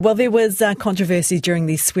Well, there was controversy during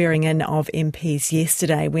the swearing-in of MPs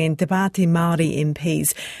yesterday when the Pāti Māori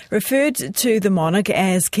MPs referred to the monarch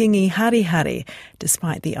as Kīngi Harehare,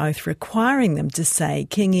 despite the oath requiring them to say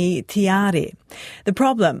Kīngi Tiāre. The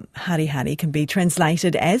problem, Harehare can be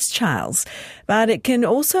translated as Charles, but it can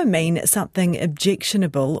also mean something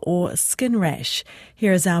objectionable or skin rash.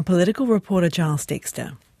 Here is our political reporter Giles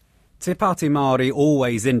Dexter. Te Pāti Māori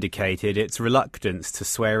always indicated its reluctance to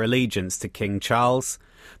swear allegiance to King Charles.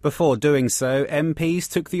 Before doing so, MPs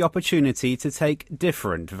took the opportunity to take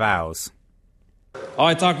different vows.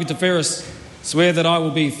 I, Tākuta Ferris, swear that I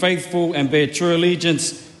will be faithful and bear true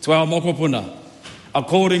allegiance to our mokopuna,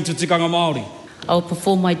 according to tikanga Māori. I will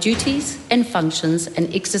perform my duties and functions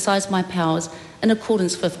and exercise my powers in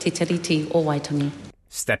accordance with te tiriti o Waitangi.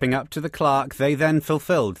 Stepping up to the clerk, they then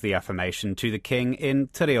fulfilled the affirmation to the king in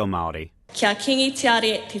te reo Māori. Kia Kīngi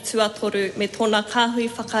Tiāre te tuatoru me tōna kāhui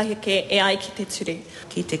whakaheke e ai ki te ture.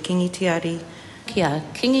 Ki te Kīngi Tiāre. Kia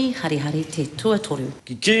Kīngi Harehare te tuatoru.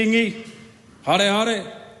 Ki Kīngi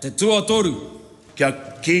Harehare te tuatoru. Kia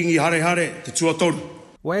Kīngi Harehare te tuatoru.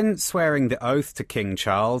 When swearing the oath to King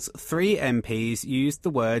Charles, 3 MPs used the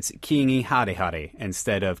words Kīngi Harehare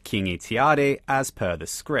instead of Kīngi Tiāre as per the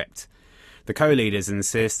script. The co-leaders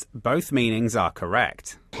insist both meanings are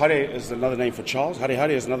correct. Hare is another name for Charles. Harehare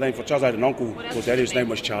is another name for Charles. I had an uncle called Daddy, his name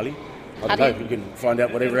was Charlie. I don't know, you can find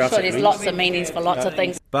out whatever else it means. There's lots of meanings for lots of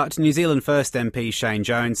things. But New Zealand First MP Shane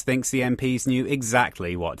Jones thinks the MPs knew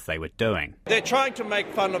exactly what they were doing. They're trying to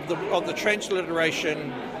make fun of the transliteration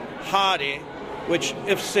Hare, which,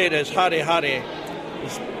 if said as Hare Hare,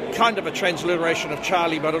 is kind of a transliteration of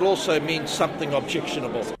Charlie, but it also means something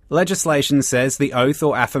objectionable. Legislation says the oath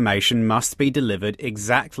or affirmation must be delivered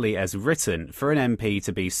exactly as written for an MP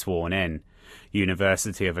to be sworn in.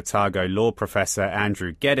 University of Otago law professor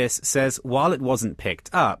Andrew Geddes says while it wasn't picked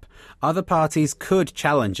up, other parties could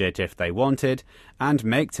challenge it if they wanted and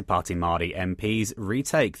make Te Pāti Māori MPs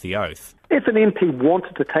retake the oath. If an MP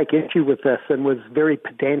wanted to take issue with this and was very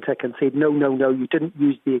pedantic and said, no, you didn't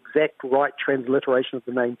use the exact right transliteration of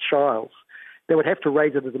the name Charles, they would have to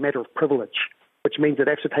raise it as a matter of privilege, which means they'd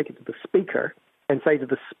have to take it to the Speaker and say to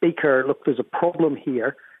the Speaker, look, there's a problem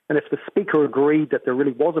here. And if the Speaker agreed that there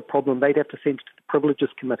really was a problem, they'd have to send it to the Privileges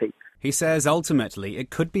Committee. He says ultimately it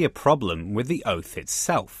could be a problem with the oath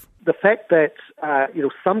itself. The fact that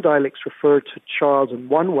some dialects refer to Charles in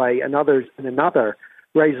one way and others in another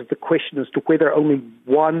raises the question as to whether only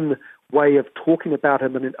one way of talking about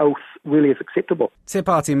him in an oath really is acceptable. Te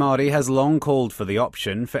Pāti Māori has long called for the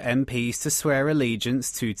option for MPs to swear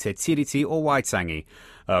allegiance to te tiriti o Waitangi,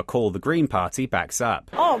 a call the Green Party backs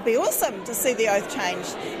up. Oh, it'd be awesome to see the oath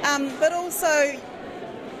changed. But also,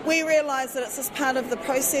 we realise that it's just part of the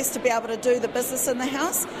process to be able to do the business in the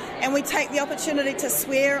House, and we take the opportunity to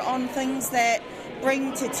swear on things that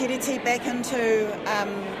bring te tiriti back into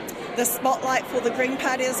the spotlight for the Green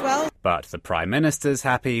Party as well. But the Prime Minister's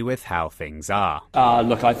happy with how things are.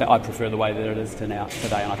 Look, I prefer the way that it is today,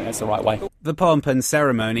 and I think that's the right way. The pomp and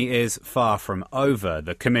ceremony is far from over.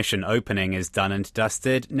 The Commission opening is done and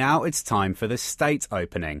dusted. Now it's time for the state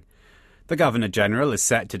opening. The Governor-General is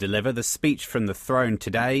set to deliver the speech from the throne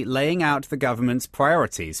today, laying out the government's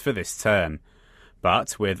priorities for this term.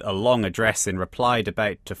 But with a long address in reply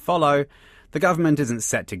debate to follow, the government isn't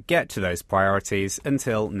set to get to those priorities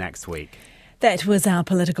until next week. That was our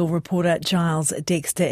political reporter Giles Dexter.